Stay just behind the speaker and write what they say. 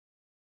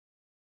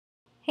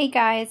Hey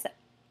guys,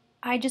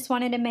 I just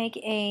wanted to make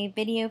a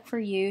video for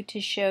you to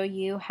show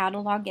you how to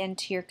log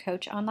into your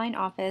Coach online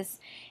office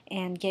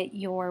and get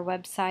your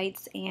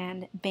websites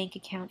and bank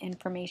account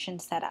information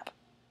set up.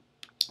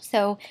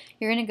 So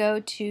you're going to go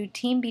to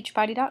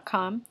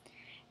teambeachbody.com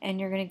and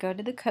you're going to go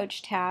to the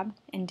Coach tab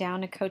and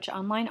down to Coach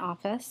online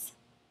office.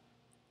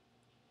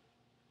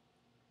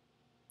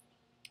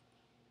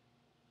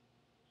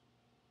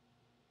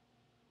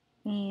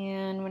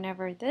 And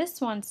whenever this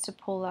wants to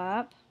pull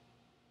up,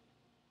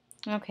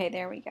 okay,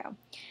 there we go.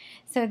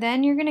 So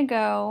then you're going to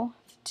go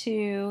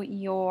to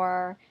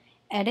your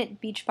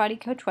Edit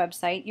Beachbody Coach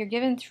website. You're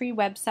given 3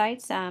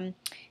 websites.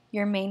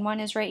 Your main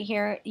one is right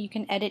here. You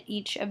can edit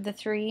each of the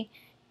 3.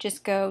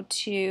 Just go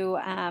to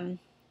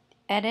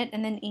Edit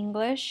and then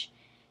English.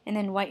 And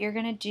then what you're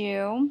going to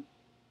do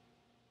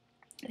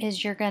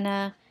is you're going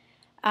to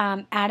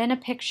add in a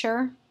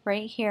picture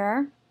right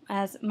here,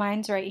 as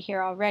mine's right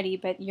here already,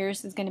 but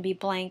yours is going to be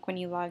blank when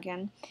you log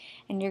in.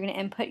 And you're going to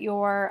input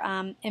your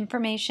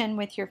information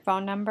with your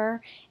phone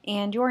number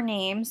and your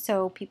name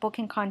so people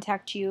can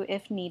contact you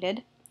if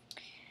needed.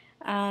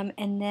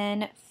 And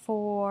then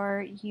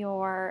for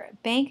your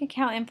bank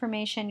account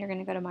information, you're going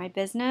to go to My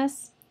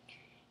Business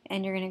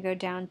and you're going to go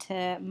down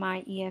to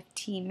My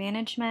EFT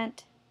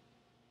Management.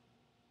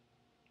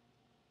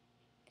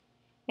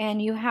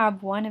 And you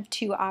have one of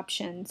 2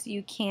 options.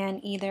 You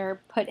can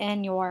either put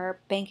in your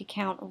bank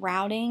account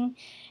routing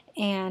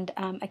and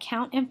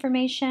account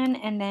information,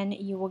 and then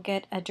you will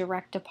get a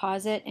direct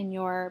deposit in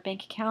your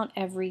bank account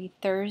every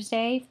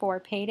Thursday for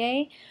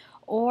payday.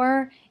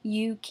 Or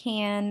you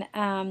can,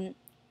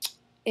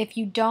 if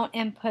you don't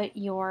input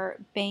your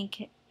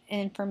bank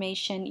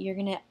information, you're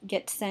going to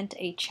get sent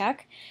a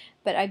check.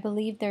 But I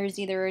believe there's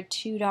either a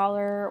 $2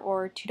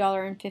 or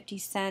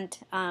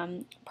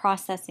 $2.50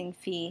 processing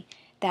fee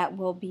that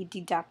will be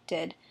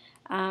deducted.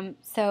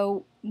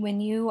 So when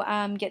you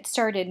get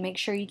started, make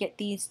sure you get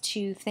these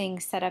 2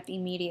 things set up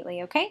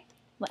immediately, okay?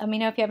 Let me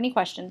know if you have any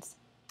questions.